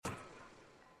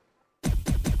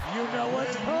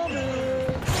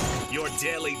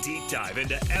daily deep dive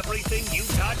into everything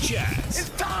Utah Jazz. It's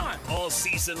time! All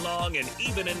season long and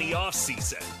even in the off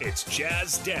season, it's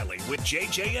Jazz Daily with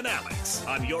JJ and Alex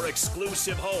on your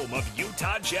exclusive home of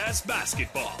Utah Jazz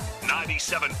basketball.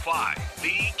 97.5, the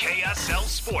KSL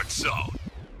Sports Zone.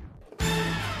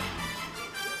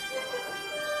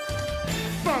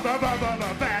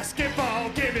 Basketball,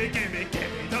 gimme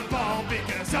the ball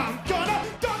because I'm gonna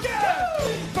dunk it!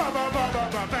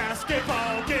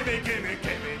 Basketball, gimme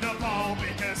the ball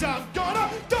because I'm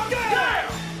gonna dunk it! Yeah!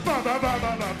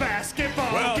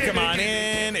 Basketball, Welcome on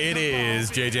in. It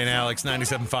is JJ and Alex,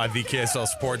 97.5, the KSL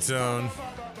Sports Zone.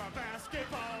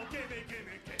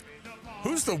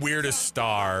 Who's the weirdest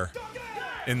star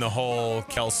in the whole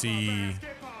Kelsey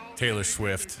Taylor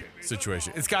Swift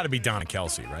situation? It's got to be Donna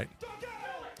Kelsey, right?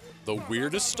 The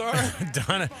weirdest star?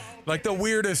 The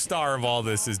weirdest star of all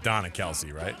this is Donna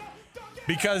Kelsey, right?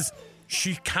 Because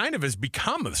she kind of has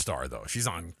become a star, though. She's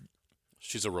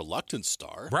a reluctant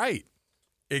star. Right.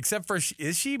 Except for,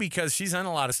 is she? Because she's on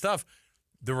a lot of stuff.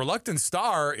 The reluctant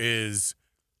star is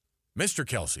Mr.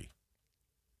 Kelsey,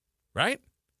 right?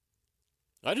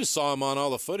 I just saw him on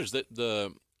all the footage. That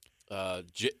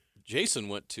Jason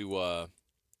went to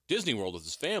Disney World with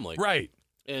his family. Right.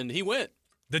 And he went.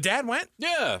 The dad went?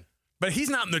 Yeah. But he's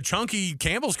not in the chunky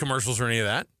Campbell's commercials or any of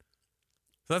that.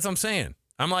 So that's what I'm saying.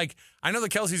 I'm like, I know the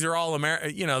Kelseys are all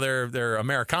they're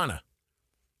Americana,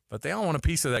 but they all want a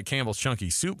piece of that Campbell's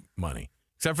chunky soup money,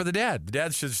 except for the dad. The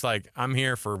dad's just like, I'm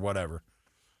here for whatever.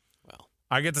 Well,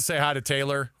 I get to say hi to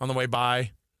Taylor on the way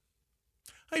by.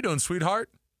 How you doing, sweetheart?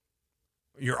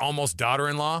 Your almost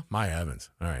daughter-in-law? My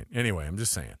heavens. All right. Anyway, I'm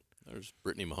just saying. There's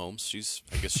Brittany Mahomes. She's.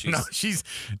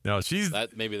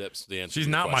 Maybe that's the answer. She's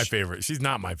not my favorite. She's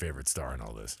not my favorite star in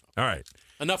all this. All right.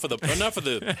 Enough of the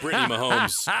Brittany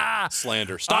Mahomes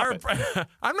slander. Stop it.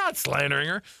 I'm not slandering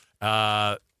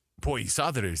her. Boy, you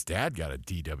saw that his dad got a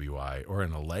DWI or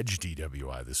an alleged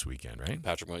DWI this weekend, right?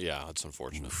 Patrick, yeah, that's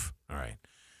unfortunate. Oof. All right.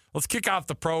 Let's kick off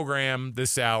the program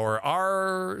this hour.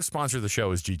 Our sponsor of the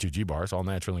show is G2G Bars, all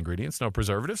natural ingredients, no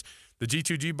preservatives. The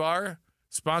G2G Bar,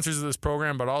 sponsors of this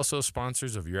program, but also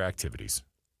sponsors of your activities.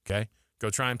 Okay? Go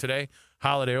try them today.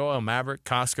 Holiday Oil, Maverick,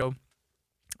 Costco,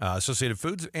 Associated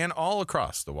Foods, and all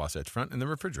across the Wasatch Front in the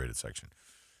refrigerated section.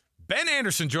 Ben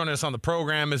Anderson joining us on the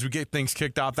program as we get things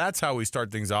kicked off. That's how we start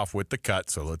things off with the cut,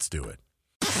 so let's do it.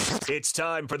 It's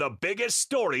time for the biggest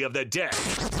story of the day.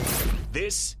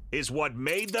 This is what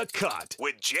made the cut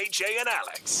with JJ and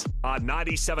Alex on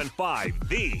 97.5,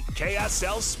 the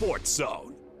KSL Sports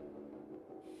Zone.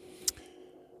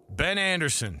 Ben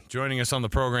Anderson joining us on the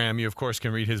program. You, of course,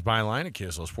 can read his byline at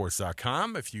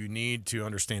KSLSports.com if you need to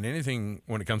understand anything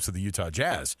when it comes to the Utah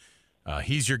Jazz.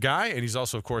 He's your guy, and he's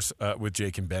also, of course, with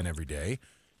Jake and Ben every day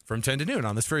from 10 to noon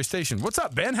on this very station. What's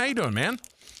up, Ben? How you doing, man?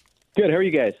 Good. How are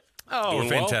you guys? Oh, doing we're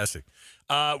fantastic.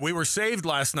 We were saved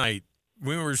last night.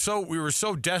 We were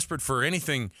so desperate for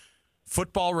anything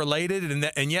football related,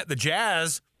 and yet the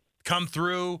Jazz come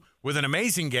through with an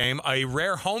amazing game, a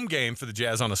rare home game for the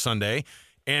Jazz on a Sunday.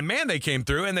 And, man, they came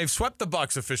through, and they've swept the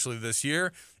Bucks officially this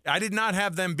year. I did not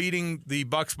have them beating the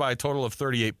Bucks by a total of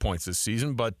 38 points this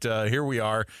season, but here we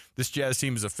are. This Jazz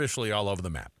team is officially all over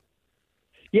the map.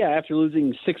 Yeah, after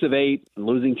losing 6 of 8 and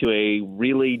losing to a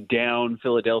really down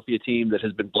Philadelphia team that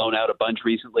has been blown out a bunch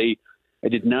recently, I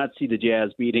did not see the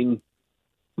Jazz beating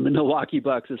the Milwaukee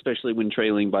Bucks, especially when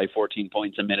trailing by 14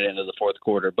 points a minute into the fourth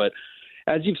quarter. But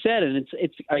as you've said, and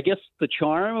it's I guess the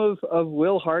charm of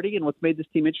Will Hardy and what's made this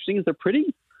team interesting is they're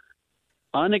pretty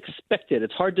unexpected.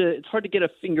 It's hard to get a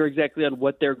finger exactly on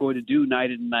what they're going to do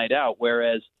night in and night out.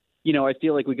 Whereas, I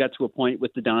feel like we got to a point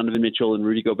with the Donovan Mitchell and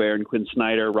Rudy Gobert and Quinn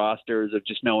Snyder rosters of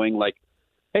just knowing like,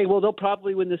 hey, well, they'll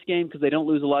probably win this game because they don't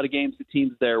lose a lot of games to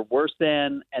teams they're worse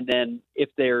than. And then if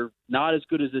they're not as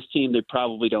good as this team, they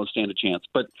probably don't stand a chance.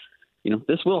 But,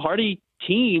 this Will Hardy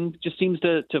team just seems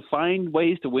to find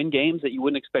ways to win games that you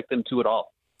wouldn't expect them to at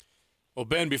all. Well,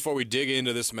 Ben, before we dig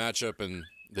into this matchup and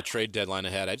the trade deadline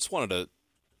ahead, I just wanted to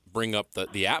bring up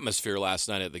the atmosphere last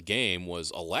night at the game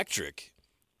was electric.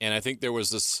 And I think there was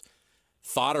this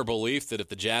thought or belief that if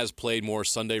the Jazz played more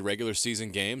Sunday regular season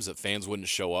games, that fans wouldn't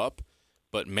show up.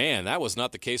 But, man, that was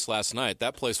not the case last night.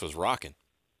 That place was rocking.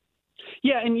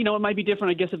 Yeah, and, it might be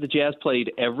different, I guess, if the Jazz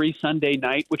played every Sunday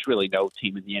night, which really no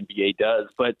team in the NBA does.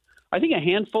 But I think a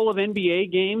handful of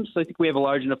NBA games, I think we have a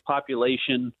large enough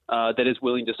population that is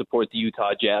willing to support the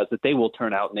Utah Jazz that they will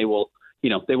turn out and they will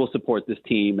support this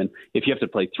team. And if you have to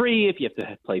play 3, if you have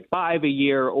to play 5 a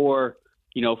year, or,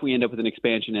 if we end up with an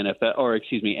expansion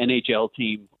NHL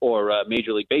team or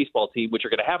Major League Baseball team, which are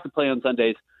going to have to play on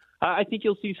Sundays, I think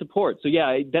you'll see support. So,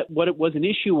 yeah, what it was an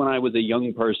issue when I was a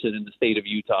young person in the state of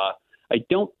Utah I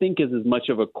don't think is as much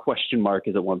of a question mark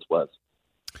as it once was.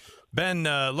 Ben,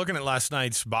 looking at last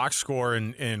night's box score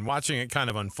and watching it kind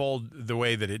of unfold the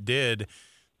way that it did,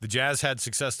 the Jazz had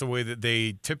success the way that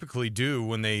they typically do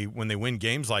when they win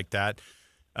games like that.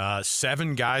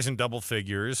 7 guys in double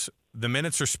figures. The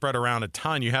minutes are spread around a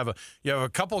ton. You have a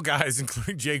couple guys,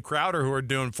 including Jay Crowder, who are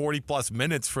doing 40-plus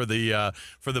minutes for the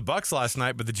Bucks last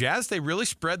night. But the Jazz, they really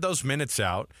spread those minutes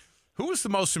out. Who was the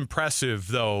most impressive,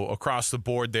 though, across the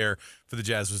board there for the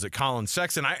Jazz? Was it Colin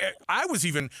Sexton?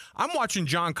 I'm watching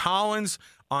John Collins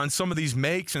on some of these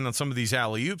makes and on some of these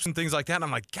alley-oops and things like that. And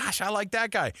I'm like, gosh, I like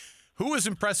that guy. Who was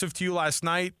impressive to you last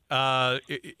night?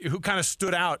 Who kind of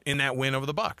stood out in that win over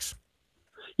the Bucks?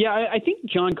 Yeah, I think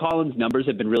John Collins' numbers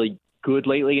have been really good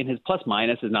lately, and his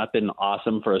plus-minus has not been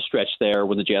awesome for a stretch there.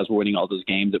 When the Jazz were winning all those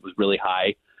games, it was really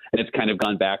high, and it's kind of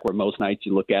gone back where most nights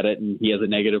you look at it and he has a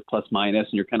negative plus-minus,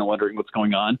 and you're kind of wondering what's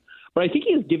going on. But I think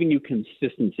he is giving you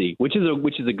consistency, which is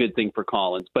a good thing for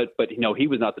Collins. But he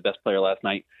was not the best player last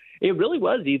night. It really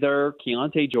was either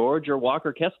Keontae George or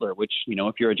Walker Kessler, which,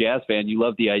 if you're a Jazz fan, you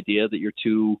love the idea that your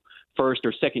 2 first-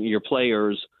 or second-year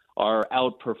players are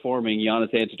outperforming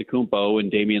Giannis Antetokounmpo and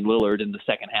Damian Lillard in the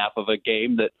second half of a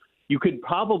game that you could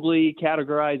probably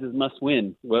categorize as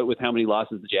must-win with how many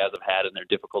losses the Jazz have had in their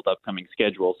difficult upcoming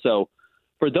schedule. So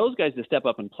for those guys to step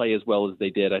up and play as well as they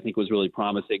did, I think was really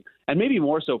promising. And maybe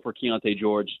more so for Keontae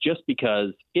George, just because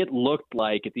it looked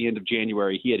like at the end of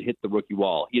January he had hit the rookie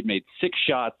wall. He had made 6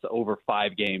 shots over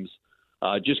 5 games,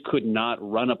 just could not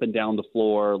run up and down the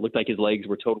floor, looked like his legs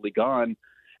were totally gone.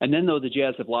 And then, though, the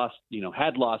Jazz had lost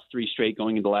 3 straight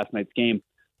going into last night's game,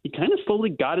 he kind of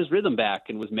slowly got his rhythm back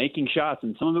and was making shots.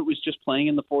 And some of it was just playing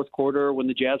in the fourth quarter when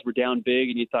the Jazz were down big,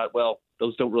 and you thought, well,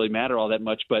 those don't really matter all that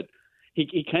much. But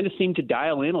he kind of seemed to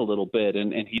dial in a little bit,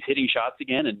 and he's hitting shots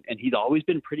again, and he's always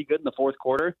been pretty good in the fourth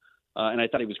quarter. And I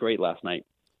thought he was great last night.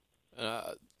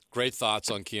 Great thoughts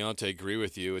on Keontae. Agree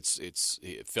with you.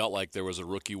 It felt like there was a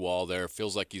rookie wall there.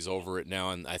 Feels like he's over it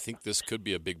now, and I think this could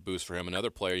be a big boost for him. Another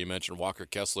player you mentioned, Walker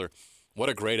Kessler. What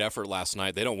a great effort last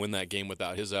night. They don't win that game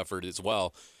without his effort as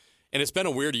well. And it's been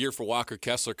a weird year for Walker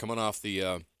Kessler, coming off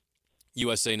the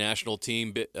USA national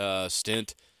team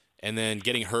stint and then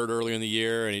getting hurt earlier in the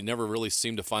year, and he never really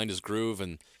seemed to find his groove,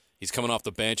 and he's coming off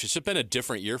the bench. It's just been a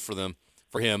different year for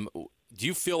him. Do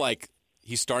you feel like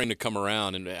he's starting to come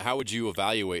around, and how would you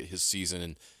evaluate his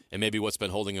season and maybe what's been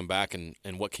holding him back and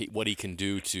what he can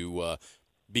do to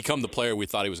become the player we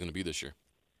thought he was going to be this year?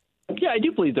 Yeah, I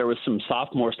do believe there was some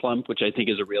sophomore slump, which I think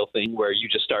is a real thing, where you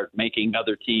just start making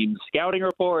other teams scouting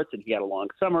reports, and he had a long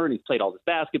summer, and he's played all this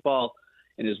basketball,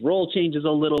 and his role changes a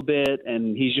little bit,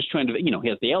 and he's just trying to, he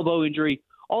has the elbow injury.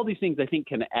 All these things I think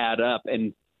can add up,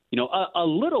 and a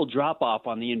little drop-off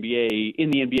in the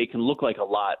NBA can look like a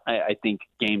lot, I think,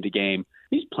 game to game.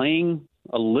 He's playing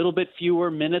a little bit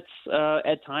fewer minutes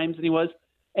at times than he was.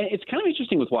 And it's kind of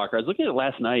interesting with Walker. I was looking at it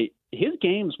last night. His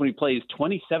games, when he plays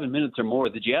 27 minutes or more,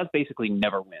 the Jazz basically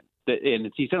never win.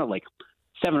 And he's done it like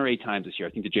 7 or 8 times this year.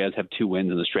 I think the Jazz have 2 wins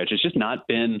in the stretch. It's just not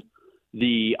been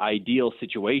the ideal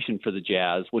situation for the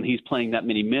Jazz when he's playing that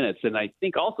many minutes. And I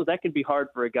think also that can be hard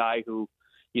for a guy who,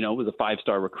 was a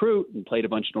 5-star recruit and played a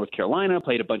bunch at North Carolina,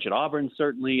 played a bunch at Auburn,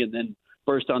 certainly, and then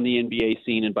burst on the NBA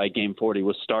scene, and by game 40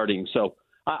 was starting. So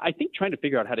I think trying to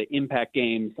figure out how to impact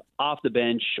games off the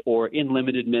bench or in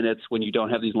limited minutes when you don't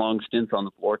have these long stints on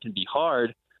the floor can be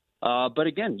hard. But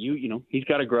again, he's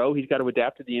got to grow. He's got to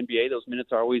adapt to the NBA. Those minutes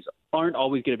aren't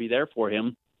always going to be there for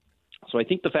him. So I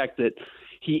think the fact that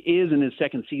he is in his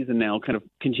second season now, kind of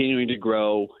continuing to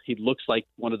grow, he looks like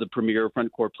one of the premier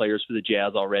front court players for the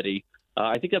Jazz already.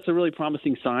 I think that's a really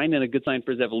promising sign and a good sign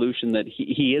for his evolution, that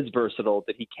he is versatile,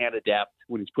 that he can adapt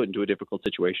when he's put into a difficult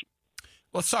situation.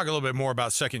 Let's talk a little bit more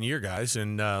about second-year guys,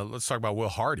 and let's talk about Will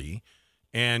Hardy.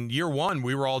 And year one,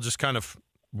 we were all just kind of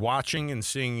watching and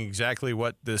seeing exactly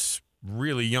what this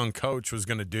really young coach was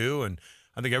going to do, and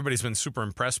I think everybody's been super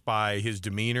impressed by his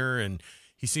demeanor, and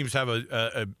he seems to have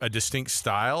a distinct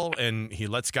style, and he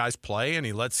lets guys play, and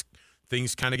he lets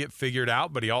things kind of get figured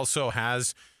out, but he also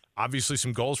has obviously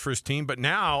some goals for his team. But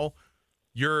now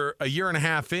you're a year and a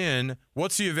half in.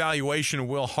 What's the evaluation of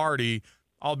Will Hardy,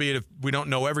 albeit if we don't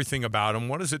know everything about him?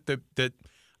 What is it that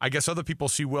I guess other people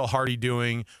see Will Hardy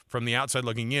doing from the outside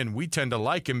looking in? We tend to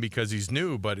like him because he's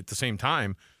new, but at the same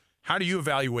time, how do you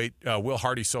evaluate Will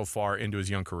Hardy so far into his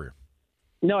young career?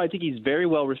 No, I think he's very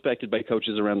well respected by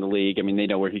coaches around the league. I mean, they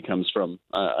know where he comes from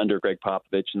under Greg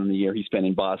Popovich and the year he spent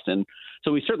in Boston.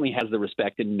 So he certainly has the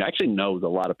respect and actually knows a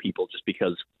lot of people just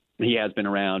because he has been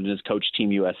around and has coached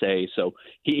Team USA. So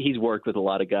he's worked with a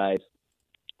lot of guys.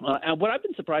 And what I've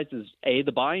been surprised is, A,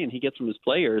 the buy-in he gets from his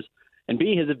players, and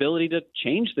B, his ability to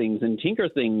change things and tinker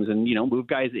things and, move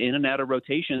guys in and out of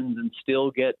rotations and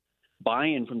still get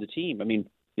buy-in from the team. I mean,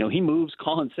 he moves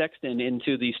Colin Sexton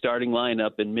into the starting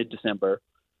lineup in mid-December.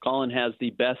 Colin has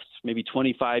the best maybe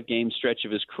 25-game stretch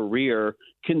of his career,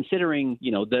 considering,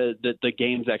 the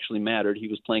games actually mattered. He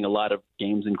was playing a lot of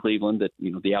games in Cleveland that,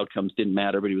 the outcomes didn't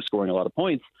matter, but he was scoring a lot of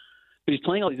points. But he's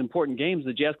playing all these important games.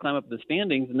 The Jazz climb up the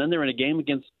standings, and then they're in a game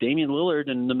against Damian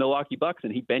Lillard and the Milwaukee Bucks,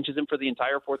 and he benches him for the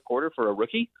entire fourth quarter for a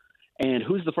rookie. And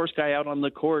who's the first guy out on the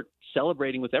court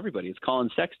celebrating with everybody? It's Colin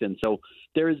Sexton. So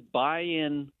there is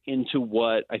buy-in into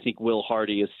what I think Will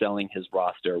Hardy is selling his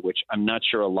roster, which I'm not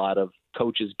sure a lot of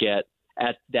coaches get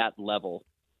at that level.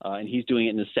 And he's doing it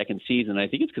in his second season. I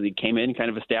think it's because he came in, kind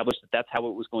of established that that's how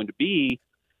it was going to be,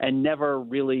 and never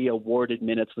really awarded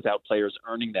minutes without players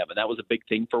earning them. And that was a big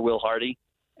thing for Will Hardy,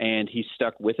 and he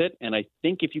stuck with it. And I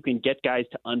think if you can get guys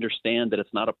to understand that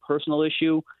it's not a personal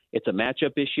issue, it's a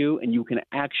matchup issue, and you can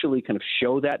actually kind of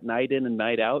show that night in and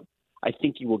night out, I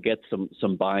think you will get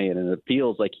some buy-in, and it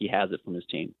feels like he has it from his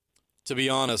team. To be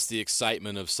honest, the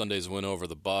excitement of Sunday's win over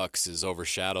the Bucks is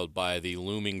overshadowed by the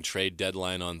looming trade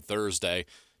deadline on Thursday.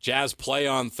 Jazz play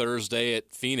on Thursday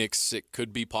at Phoenix. It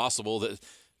could be possible that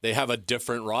they have a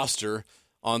different roster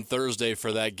on Thursday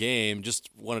for that game. Just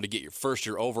wanted to get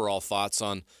your overall thoughts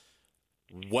on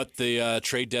what the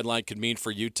trade deadline could mean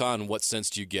for Utah, and what sense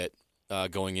do you get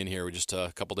going in here? We're just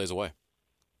a couple days away.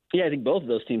 Yeah, I think both of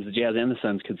those teams, the Jazz and the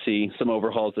Suns, could see some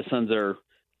overhauls. The Suns are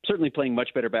certainly playing much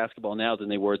better basketball now than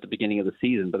they were at the beginning of the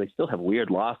season, but they still have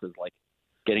weird losses, like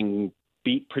getting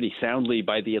beat pretty soundly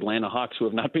by the Atlanta Hawks, who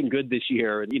have not been good this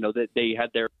year. And, that they had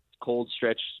their cold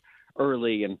stretch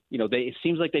early, and, it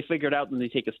seems like they figured out and they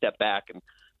take a step back. And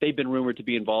they've been rumored to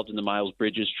be involved in the Miles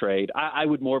Bridges trade. I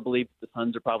would more believe the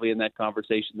Suns are probably in that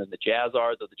conversation than the Jazz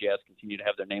are, though the Jazz continue to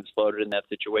have their names floated in that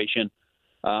situation.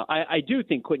 I do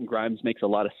think Quentin Grimes makes a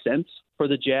lot of sense for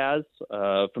the Jazz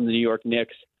from the New York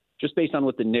Knicks, just based on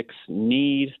what the Knicks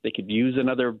need. They could use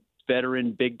another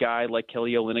veteran big guy like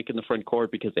Kelly Olynyk in the front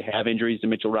court because they have injuries to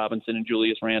Mitchell Robinson and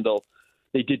Julius Randle.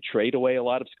 They did trade away a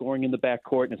lot of scoring in the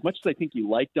backcourt. And as much as I think you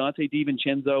like Dante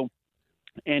DiVincenzo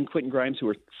and Quentin Grimes, who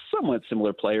are somewhat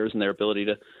similar players in their ability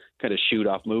to kind of shoot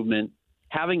off movement,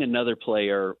 having another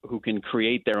player who can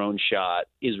create their own shot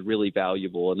is really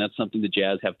valuable. And that's something the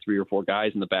Jazz have 3 or 4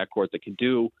 guys in the backcourt that can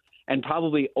do, and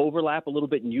probably overlap a little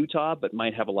bit in Utah, but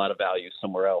might have a lot of value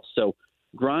somewhere else. So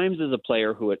Grimes is a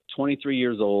player who at 23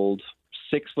 years old,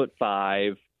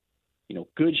 6'5",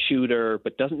 good shooter,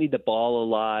 but doesn't need the ball a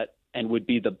lot, and would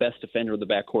be the best defender of the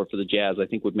backcourt for the Jazz. I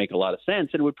think would make a lot of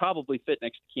sense, and would probably fit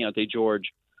next to Keontae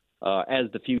George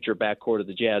as the future backcourt of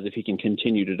the Jazz if he can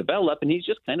continue to develop. And he's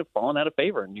just kind of fallen out of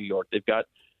favor in New York. They've got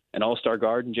an all-star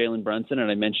guard in Jalen Brunson, and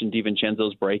I mentioned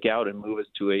DiVincenzo's breakout and move us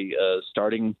to a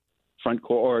starting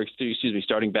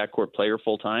starting backcourt player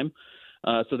full-time.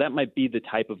 So that might be the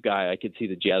type of guy I could see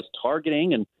the Jazz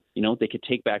targeting, and, they could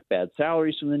take back bad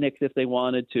salaries from the Knicks if they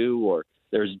wanted to, or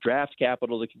there's draft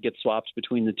capital that could get swapped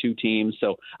between the two teams.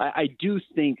 So I do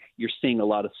think you're seeing a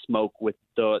lot of smoke with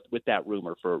that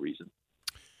rumor for a reason.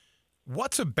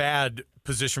 What's a bad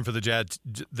position for the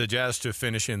Jazz to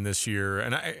finish in this year?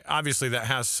 And obviously that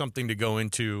has something to go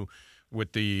into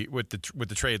with the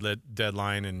trade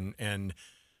deadline, and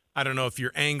I don't know if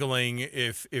you're angling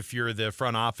if you're the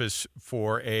front office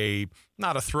for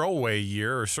not a throwaway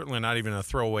year, or certainly not even a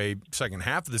throwaway second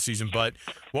half of the season, but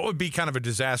what would be kind of a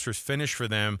disastrous finish for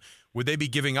them? Would they be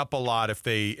giving up a lot if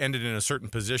they ended in a certain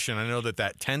position? I know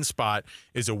that 10 spot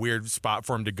is a weird spot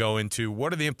for them to go into.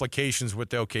 What are the implications with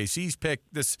the OKC's pick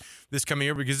this coming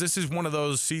year? Because this is one of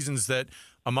those seasons that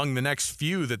among the next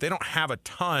few that they don't have a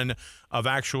ton of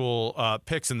actual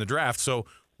picks in the draft. So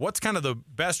what's kind of the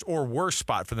best or worst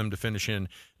spot for them to finish in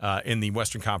the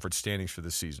Western Conference standings for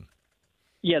this season?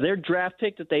 Yeah, their draft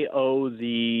pick that they owe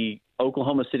the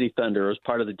Oklahoma City Thunder as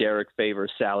part of the Derek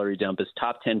Favors salary dump is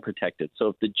top 10 protected. So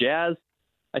if the Jazz,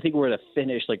 I think we're to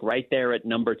finish like right there at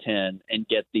number 10 and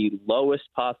get the lowest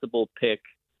possible pick,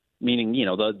 meaning,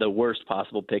 the worst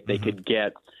possible pick they could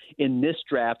get in this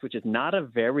draft, which is not a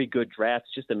very good draft.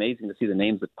 It's just amazing to see the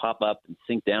names that pop up and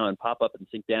sink down and pop up and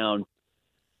sink down,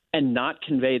 and not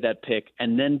convey that pick,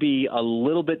 and then be a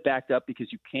little bit backed up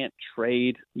because you can't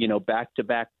trade,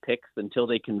 back-to-back picks until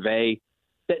they convey.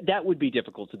 That would be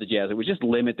difficult to the Jazz. It would just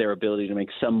limit their ability to make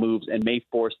some moves and may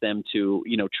force them to,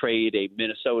 trade a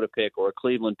Minnesota pick or a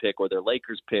Cleveland pick or their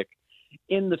Lakers pick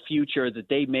in the future that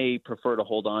they may prefer to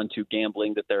hold on to,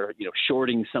 gambling that they're,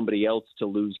 shorting somebody else to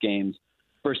lose games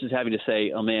versus having to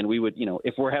say, oh, man, we would,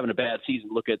 if we're having a bad season,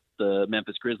 look at the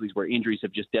Memphis Grizzlies where injuries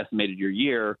have just decimated your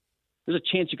year. there's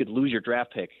a chance you could lose your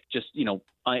draft pick just,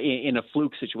 in a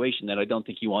fluke situation that I don't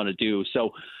think you want to do.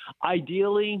 So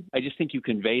ideally, I just think you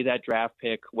convey that draft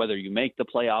pick, whether you make the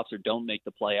playoffs or don't make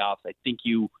the playoffs. I think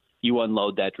you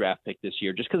unload that draft pick this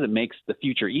year just because it makes the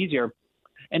future easier.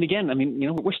 And again, I mean,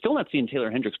 we're still not seeing Taylor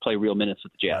Hendricks play real minutes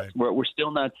with the Jazz. Right. We're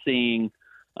still not seeing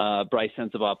Bryce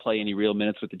Sensabaugh play any real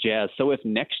minutes with the Jazz. So if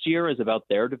next year is about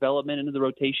their development into the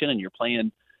rotation and you're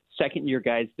playing second-year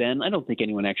guys then, I don't think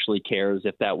anyone actually cares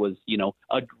if that was,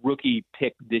 a rookie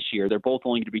pick this year. They're both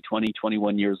only going to be 20,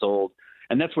 21 years old,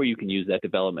 and that's where you can use that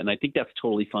development. And I think that's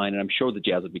totally fine, and I'm sure the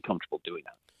Jazz would be comfortable doing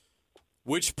that.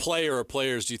 Which player or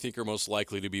players do you think are most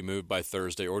likely to be moved by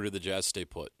Thursday, or do the Jazz stay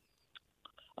put?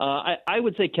 I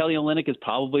would say Kelly Olynyk is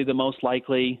probably the most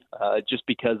likely, just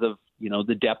because of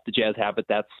the depth the Jazz have at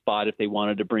that spot if they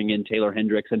wanted to bring in Taylor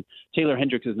Hendricks. And Taylor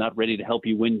Hendricks is not ready to help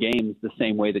you win games the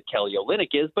same way that Kelly Olynyk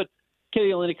is. But Kelly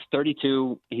Olynyk's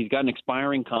 32. He's got an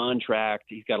expiring contract.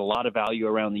 He's got a lot of value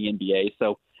around the NBA.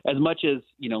 So as much as,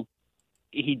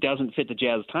 he doesn't fit the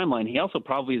Jazz timeline, he also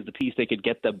probably is the piece they could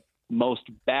get the most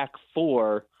back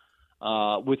for,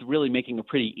 with really making a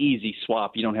pretty easy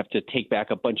swap. You don't have to take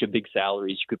back a bunch of big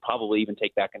salaries. You could probably even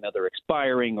take back another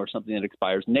expiring or something that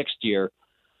expires next year.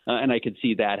 And I could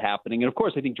see that happening. And of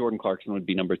course, I think Jordan Clarkson would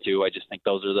be number 2. I just think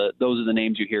those are the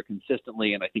names you hear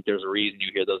consistently, and I think there's a reason you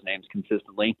hear those names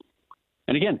consistently.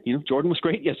 And again, Jordan was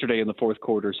great yesterday in the fourth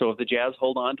quarter. So if the Jazz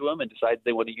hold on to him and decide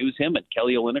they want to use him, and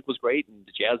Kelly Olynyk was great, and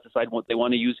the Jazz decide what they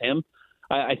want to use him,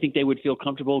 I think they would feel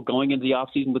comfortable going into the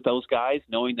offseason with those guys,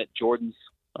 knowing that Jordan's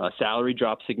salary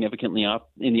drops significantly off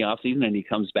in the offseason and he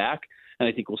comes back. And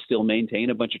I think we'll still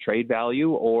maintain a bunch of trade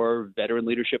value or veteran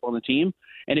leadership on the team.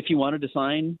 And if you wanted to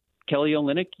sign Kelly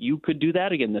Olynyk, you could do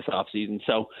that again this offseason.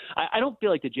 So I don't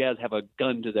feel like the Jazz have a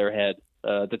gun to their head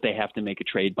that they have to make a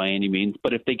trade by any means.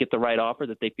 But if they get the right offer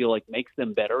that they feel like makes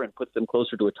them better and puts them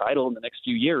closer to a title in the next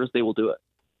few years, they will do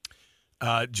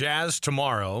it. Jazz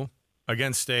tomorrow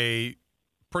against a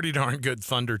pretty darn good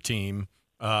Thunder team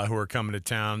who are coming to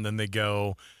town. Then they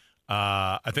go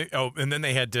and then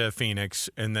they head to Phoenix,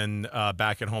 and then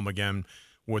back at home again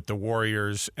with the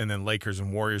Warriors, and then Lakers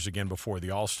and Warriors again before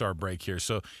the All-Star break here.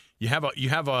 So you have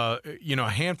a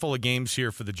handful of games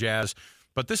here for the Jazz.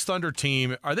 But this Thunder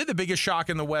team, are they the biggest shock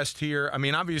in the West here? I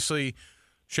mean, obviously,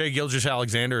 Shai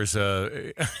Gilgeous-Alexander is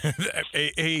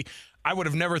I would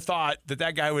have never thought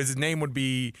that guy his name would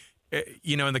be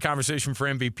in the conversation for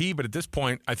MVP. But at this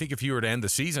point, I think if you were to end the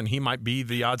season, he might be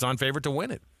the odds-on favorite to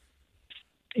win it.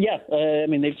 Yeah, I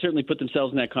mean, they've certainly put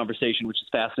themselves in that conversation, which is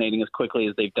fascinating as quickly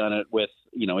as they've done it with,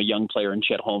 a young player in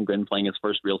Chet Holmgren playing his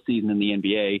first real season in the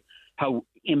NBA, how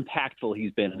impactful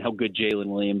he's been and how good Jalen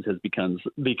Williams has become.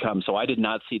 So I did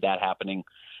not see that happening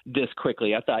this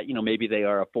quickly. I thought, maybe they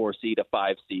are a 4 seed, a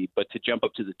 5 seed, but to jump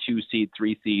up to the 2 seed,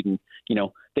 3 seed, and,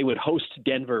 they would host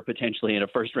Denver potentially in a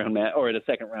first round or in a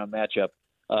second round matchup.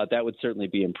 That would certainly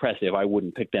be impressive. I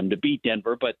wouldn't pick them to beat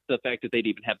Denver, but the fact that they'd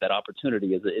even have that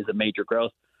opportunity is a major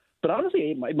growth. But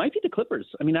honestly, it might be the Clippers.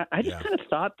 I mean, I just kind of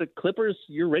thought the Clippers,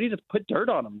 you're ready to put dirt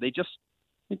on them. They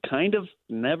kind of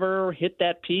never hit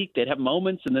that peak. They'd have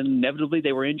moments, and then inevitably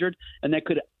they were injured. And that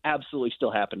could absolutely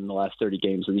still happen in the last 30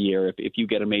 games of the year. If you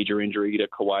get a major injury to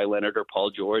Kawhi Leonard or Paul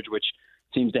George, which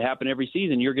seems to happen every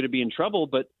season, you're going to be in trouble.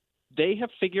 But they have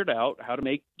figured out how to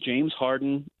make James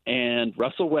Harden and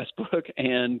Russell Westbrook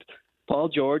and Paul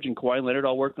George and Kawhi Leonard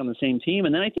all work on the same team.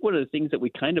 And then I think one of the things that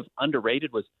we kind of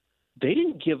underrated was they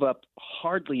didn't give up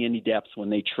hardly any depth when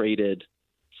they traded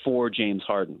for James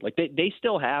Harden. Like they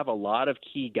still have a lot of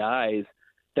key guys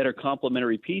that are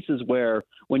complementary pieces where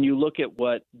when you look at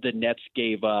what the Nets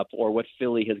gave up or what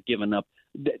Philly has given up,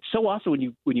 so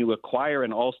often when you acquire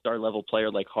an all-star level player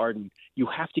like Harden, you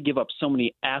have to give up so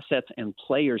many assets and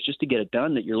players just to get it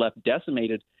done that you're left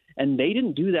decimated. And they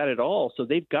didn't do that at all. So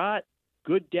they've got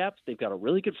good depth. They've got a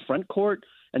really good front court.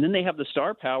 And then they have the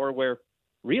star power where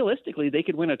realistically they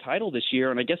could win a title this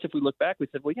year. And I guess if we look back, we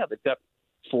said, well, yeah, they've got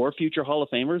 4 future Hall of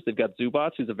Famers. They've got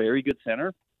Zubac, who's a very good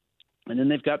center. And then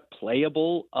they've got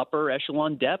playable upper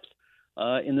echelon depth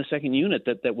in the second unit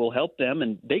that will help them.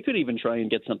 And they could even try and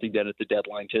get something done at the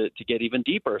deadline to get even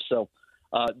deeper. So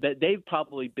they've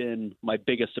probably been my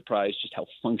biggest surprise, just how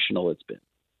functional it's been.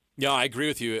 Yeah, I agree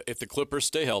with you. If the Clippers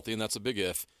stay healthy, and that's a big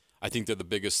if, I think they're the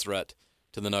biggest threat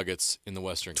to the Nuggets in the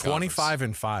Western Conference.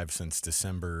 25-5 since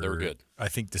December. They were good. I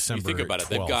think December 12th. You think about it,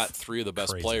 they've got 3 of the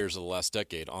best players of the last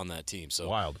decade on that team. So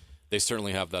wild. They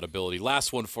certainly have that ability.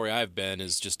 Last one for you,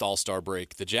 is just All-Star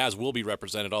break. The Jazz will be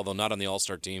represented, although not on the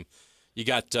All-Star team. You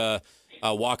got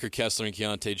Walker Kessler and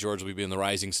Keontae George will be in the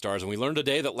Rising Stars. And we learned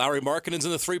today that Lauri Markkanen's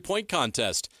in the three-point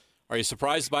contest. Are you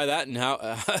surprised by that, and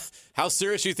how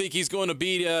serious you think he's going to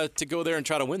be to go there and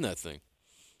try to win that thing?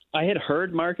 I had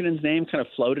heard Markkanen's name kind of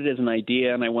floated as an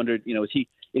idea, and I wondered,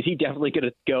 is he definitely going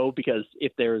to go? Because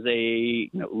if there's a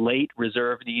late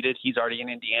reserve needed, he's already in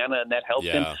Indiana, and that helps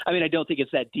him. I mean, I don't think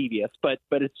it's that devious, but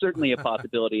it's certainly a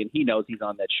possibility, and he knows he's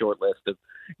on that short list of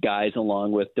guys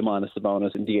along with Domantas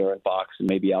Sabonis and De'Aaron Fox and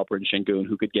maybe Alperen Sengun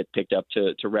who could get picked up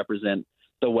to represent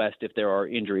the West if there are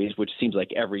injuries, which seems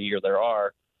like every year there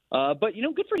are. But,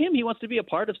 good for him. He wants to be a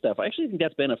part of stuff. I actually think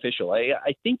that's beneficial.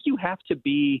 I think you have to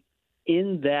be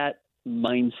in that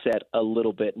mindset a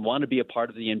little bit and want to be a part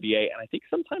of the NBA. And I think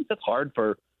sometimes that's hard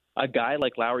for a guy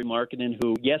like Lauri Markkanen,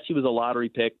 who, yes, he was a lottery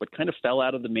pick, but kind of fell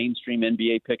out of the mainstream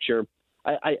NBA picture.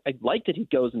 I like that he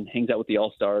goes and hangs out with the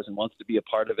All-Stars and wants to be a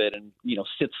part of it and,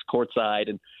 sits courtside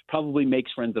and probably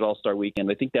makes friends at All-Star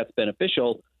Weekend. I think that's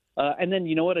beneficial. And then,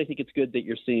 you know what? I think it's good that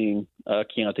you're seeing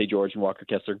Keontae George and Walker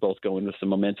Kessler both going with some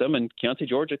momentum. And Keontae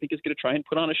George, I think, is going to try and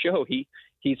put on a show.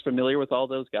 He's familiar with all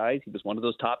those guys. He was one of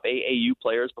those top AAU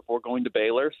players before going to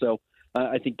Baylor. So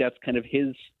I think that's kind of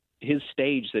his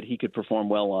stage that he could perform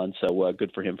well on. So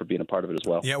good for him for being a part of it as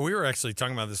well. Yeah, we were actually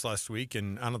talking about this last week,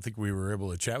 and I don't think we were able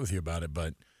to chat with you about it.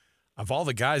 But of all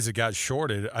the guys that got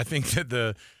shorted, I think that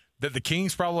the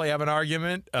Kings probably have an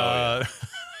argument.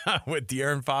 With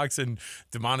De'Aaron Fox and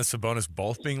Domantas Sabonis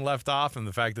both being left off, and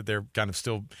the fact that they're kind of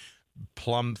still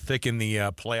plumb thick in the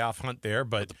playoff hunt there.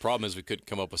 But the problem is we couldn't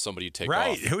come up with somebody you take off.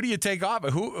 Right. Who do you take off?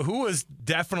 Who was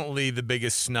definitely the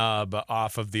biggest snub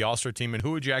off of the All-Star team, and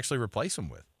who would you actually replace him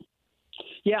with?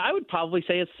 Yeah, I would probably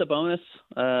say it's Sabonis.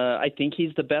 I think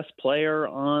he's the best player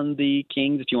on the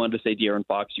Kings. If you wanted to say De'Aaron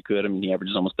Fox, you could. I mean, he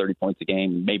averages almost 30 points a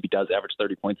game, maybe does average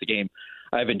 30 points a game.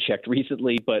 I haven't checked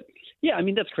recently, but yeah, I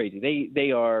mean, that's crazy.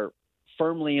 They are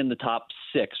firmly in the top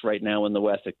 6 right now in the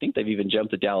West. I think they've even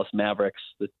jumped the Dallas Mavericks.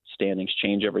 The standings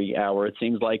change every hour, it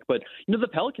seems like. But, the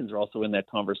Pelicans are also in that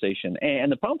conversation. And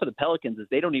the problem for the Pelicans is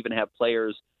they don't even have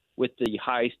players with the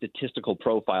high statistical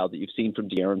profile that you've seen from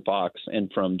De'Aaron Fox and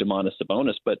from Domantas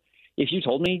Sabonis. But if you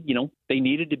told me, they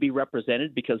needed to be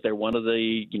represented because they're one of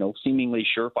the, seemingly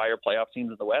surefire playoff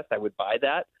teams in the West, I would buy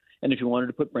that. And if you wanted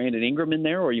to put Brandon Ingram in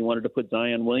there or you wanted to put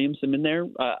Zion Williamson in there,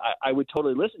 I would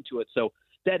totally listen to it. So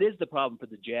that is the problem for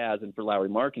the Jazz and for Lauri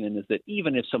Markkanen, is that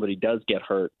even if somebody does get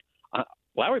hurt,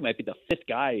 Lauri might be the 5th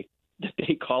guy that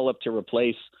they call up to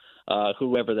replace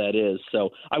whoever that is.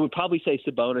 So I would probably say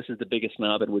Sabonis is the biggest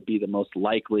snub and would be the most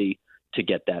likely to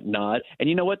get that nod. And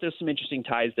you know what? There's some interesting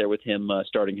ties there with him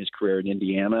starting his career in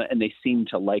Indiana, and they seem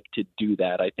to like to do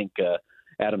that. I think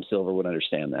Adam Silver would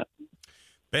understand that.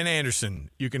 Ben Anderson,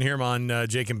 you can hear him on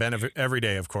Jake and Ben every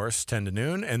day, of course, 10 to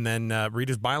noon, and then read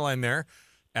his byline there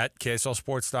at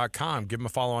KSLSports.com. Give him a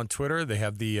follow on Twitter. They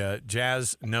have the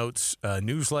Jazz Notes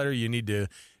newsletter you need to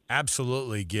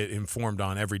absolutely get informed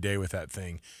on every day with that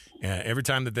thing. Every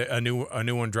time that a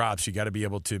new one drops, you got to be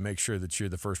able to make sure that you're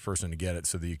the first person to get it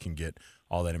so that you can get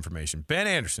all that information. Ben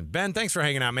Anderson. Ben, thanks for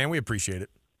hanging out, man. We appreciate it.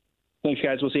 Thanks,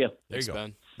 guys. We'll see you. There you go.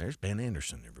 Ben. There's Ben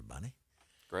Anderson, everybody.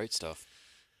 Great stuff.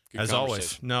 Good as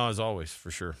always. No, as always,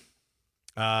 for sure.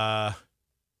 Man,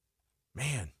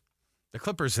 the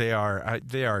Clippers,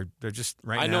 they're just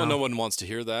right now. I know no one wants to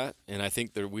hear that, and I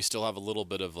think we still have a little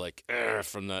bit of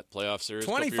from that playoff series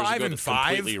 25-5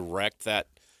 completely wrecked that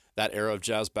era of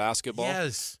Jazz basketball.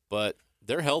 Yes. But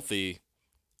they're healthy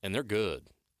and they're good.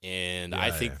 And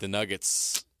I think the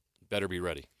Nuggets better be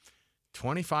ready.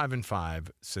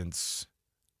 25-5 since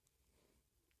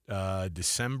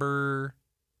December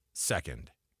 2nd.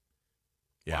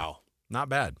 Yeah. Wow. Not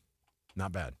bad.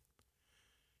 Not bad.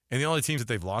 And the only teams that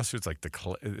they've lost to, it's like the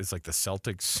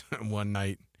Celtics one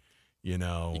night, You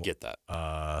get that.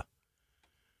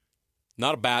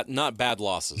 Not bad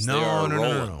losses. No, they are no,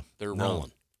 rolling. No. They're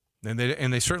rolling. And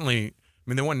they certainly, I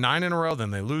mean, they won 9 in a row, then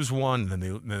they lose 1, then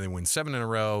they win 7 in a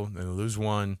row, then they lose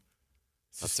 1.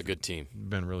 That's a good team.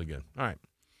 Been really good. All right.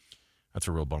 That's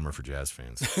a real bummer for Jazz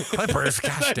fans. Clippers,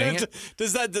 gosh dang it.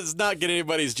 Does not get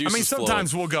anybody's juices I mean,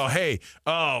 sometimes flowing. we'll go, hey,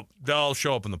 they'll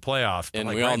show up in the playoffs. And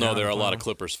we all know there are a lot of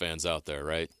Clippers fans out there,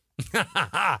 right?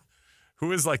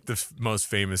 Who is like the most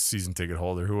famous season ticket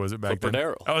holder? Who was it back then? Clipper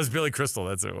Darryl. Oh, it was Billy Crystal.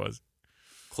 That's who it was.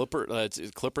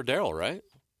 It's Clipper Darryl, right?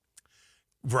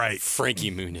 Right.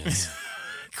 Frankie Muniz.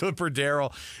 Clipper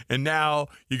Darryl. And now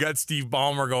you got Steve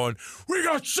Ballmer going, we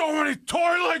got so many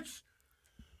toilets.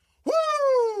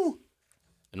 Woo!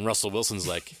 And Russell Wilson's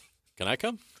like, can I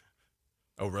come?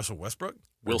 Oh, Russell Westbrook?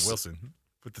 Wilson.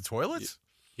 With the toilets?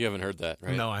 You haven't heard that,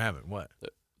 right? No, I haven't. What?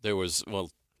 There was,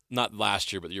 not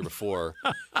last year, but the year before,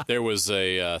 there was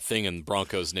a thing in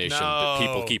Broncos Nation that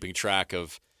people keeping track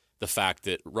of the fact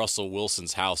that Russell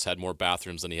Wilson's house had more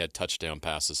bathrooms than he had touchdown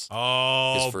passes.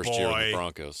 Oh, his first year with the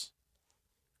Broncos.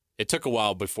 It took a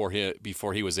while before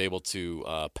he was able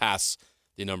to pass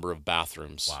the number of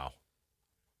bathrooms. Wow.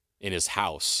 In his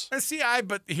house.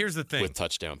 But here's the thing. With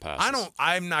touchdown passes.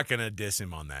 I'm not going to diss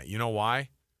him on that. You know why?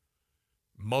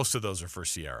 Most of those are for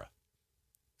Ciara.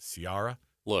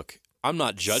 Look, I'm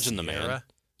not judging the man.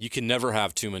 You can never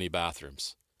have too many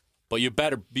bathrooms. But you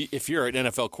better be, if you're an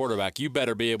NFL quarterback, you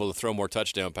better be able to throw more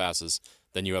touchdown passes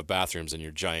than you have bathrooms in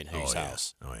your giant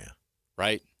house. Oh, yeah.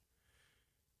 Right?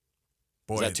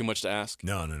 Boy, is that too much to ask?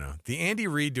 No. The Andy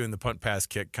Reid doing the punt pass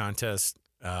kick contest.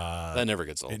 That never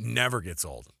gets old. It never gets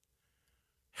old.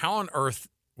 How on earth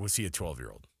was he a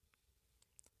 12-year-old?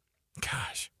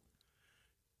 Gosh.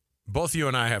 Both you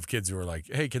and I have kids who are like,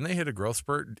 hey, can they hit a growth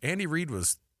spurt? Andy Reid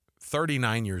was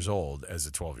 39 years old as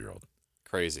a 12-year-old.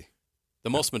 Crazy. The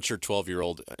most mature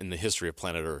 12-year-old in the history of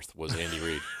planet Earth was Andy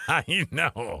Reid. I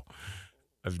know.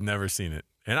 I've never seen it.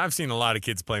 And I've seen a lot of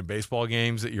kids playing baseball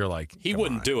games that you're like, he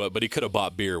wouldn't do it, but he could have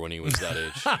bought beer when he was that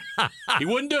age. He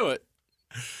wouldn't do it.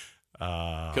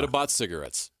 Could have bought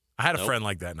cigarettes. I had a friend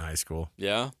like that in high school.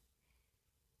 Yeah?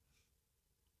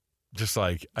 Just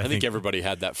like, I think everybody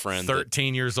had that friend.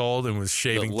 13 years old and was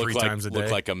shaving 3 times a day.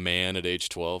 Looked like a man at age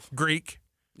 12. Greek.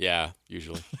 Yeah,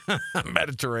 usually.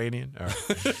 Mediterranean. All right.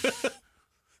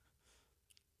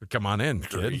 Come on in,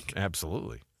 kid. Greek.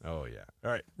 Absolutely. Oh, yeah.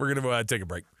 All right. We're going to take a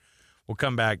break. We'll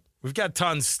come back. We've got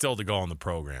tons still to go on the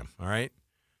program. All right.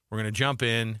 We're going to jump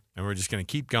in and we're just going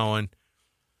to keep going.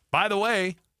 By the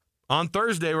way, on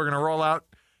Thursday, we're going to roll out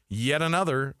yet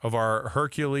another of our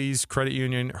Hercules Credit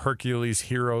Union Hercules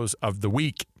Heroes of the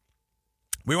Week.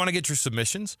 We want to get your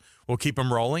submissions. We'll keep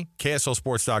them rolling.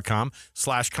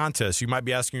 KSLSports.com/contest. You might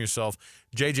be asking yourself,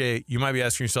 JJ,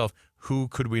 who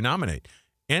could we nominate?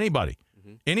 Anybody.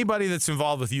 Mm-hmm. Anybody that's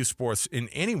involved with youth sports in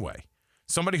any way.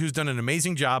 Somebody who's done an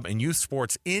amazing job in youth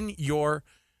sports in your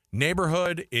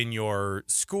neighborhood, in your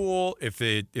school, if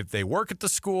they work at the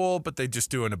school, but they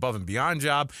just do an above and beyond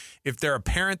job. If they're a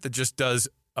parent that just does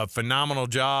a phenomenal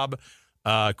job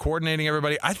coordinating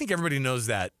everybody. I think everybody knows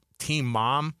that team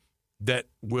mom that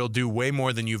will do way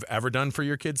more than you've ever done for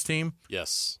your kids' team.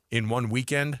 Yes. In one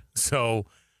weekend. So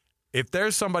if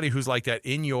there's somebody who's like that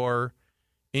in your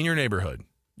neighborhood,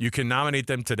 you can nominate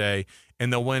them today,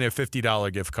 and they'll win a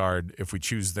 $50 gift card if we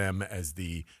choose them as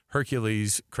the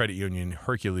Hercules Credit Union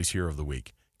Hercules Hero of the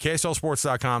Week.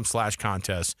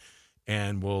 KSLSports.com/contest,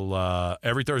 and we'll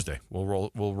every Thursday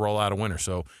we'll roll out a winner.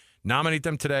 So nominate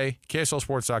them today,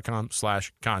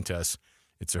 KSLSports.com/contest.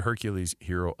 It's a Hercules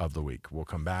Hero of the Week. We'll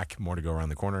come back. More to go around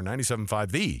the corner.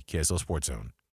 97.5, the KSL Sports Zone.